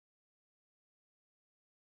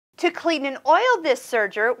To clean and oil this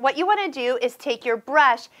serger, what you want to do is take your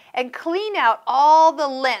brush and clean out all the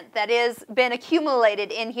lint that has been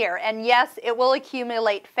accumulated in here. And yes, it will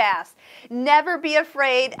accumulate fast. Never be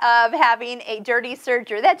afraid of having a dirty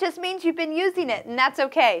serger. That just means you've been using it, and that's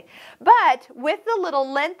okay. But with the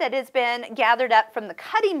little lint that has been gathered up from the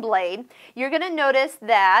cutting blade, you're going to notice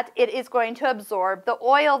that it is going to absorb the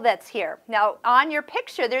oil that's here. Now, on your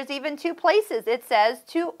picture, there's even two places it says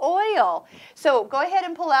to oil. So go ahead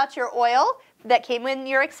and pull out your oil that came in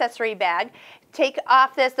your accessory bag. Take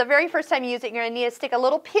off this. The very first time you use it, you're going to need to stick a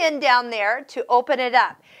little pin down there to open it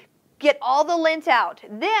up. Get all the lint out.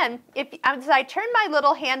 Then, as I turn my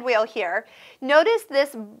little hand wheel here, notice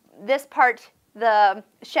this part, the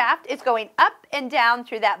shaft is going up and down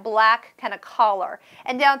through that black kind of collar.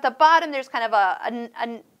 And down at the bottom, there's kind of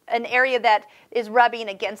an area that is rubbing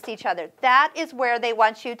against each other. That is where they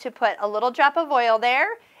want you to put a little drop of oil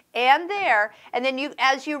there and there, and then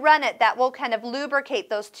as you run it, that will kind of lubricate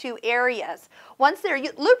those two areas. Once they're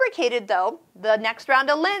lubricated though, the next round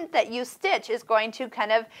of lint that you stitch is going to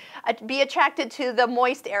kind of be attracted to the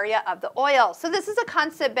moist area of the oil. So this is a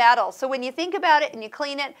constant battle. So when you think about it and you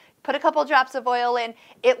clean it, put a couple drops of oil in,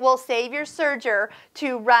 it will save your serger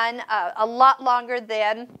to run a lot longer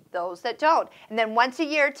than those that don't. And then once a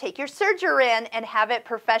year, take your serger in and have it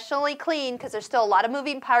professionally cleaned, because there's still a lot of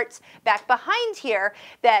moving parts back behind here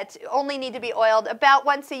that only need to be oiled about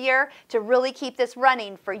once a year to really keep this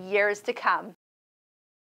running for years to come.